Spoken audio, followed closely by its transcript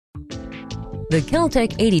The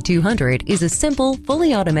Kjeltec 8200 is a simple,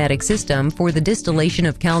 fully automatic system for the distillation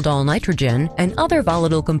of Kaldol nitrogen and other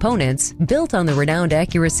volatile components built on the renowned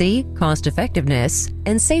accuracy, cost-effectiveness,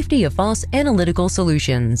 and safety of Foss analytical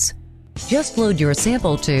solutions. Just load your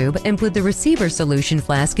sample tube and put the receiver solution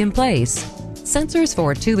flask in place. Sensors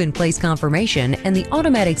for tube-in-place confirmation and the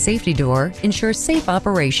automatic safety door ensure safe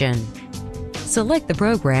operation. Select the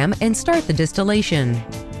program and start the distillation.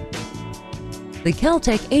 The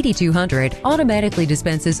Kjeltec 8200 automatically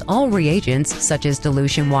dispenses all reagents such as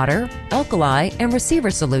dilution water, alkali, and receiver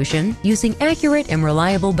solution using accurate and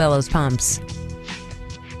reliable bellows pumps.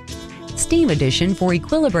 Steam addition for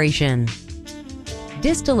equilibration.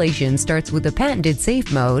 Distillation starts with the patented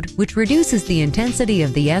safe mode, which reduces the intensity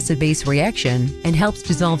of the acid-base reaction and helps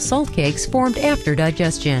dissolve salt cakes formed after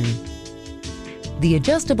digestion. The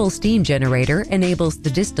adjustable steam generator enables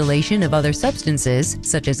the distillation of other substances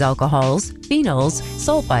such as alcohols, phenols,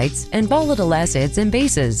 sulfites, and volatile acids and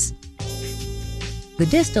bases. The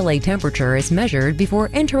distillate temperature is measured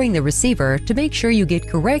before entering the receiver to make sure you get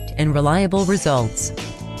correct and reliable results.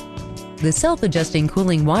 The self-adjusting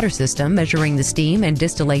cooling water system measuring the steam and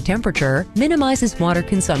distillate temperature minimizes water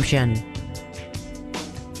consumption.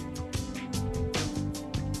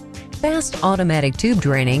 Fast automatic tube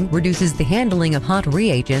draining reduces the handling of hot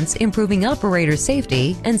reagents, improving operator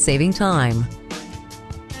safety and saving time.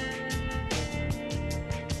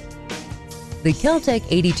 The Kjeltec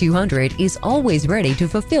 8200 is always ready to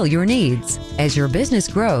fulfill your needs. As your business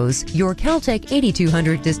grows, your Kjeltec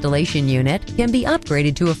 8200 distillation unit can be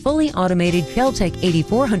upgraded to a fully automated Kjeltec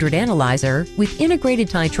 8400 analyzer with integrated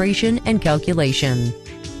titration and calculation.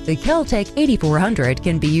 The Kjeltec 8400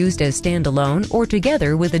 can be used as standalone or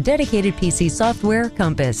together with a dedicated PC software,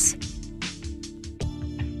 Compass.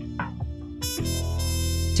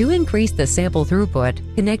 To increase the sample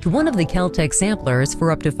throughput, connect one of the Kjeltec samplers for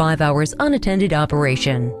up to 5 hours unattended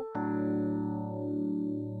operation.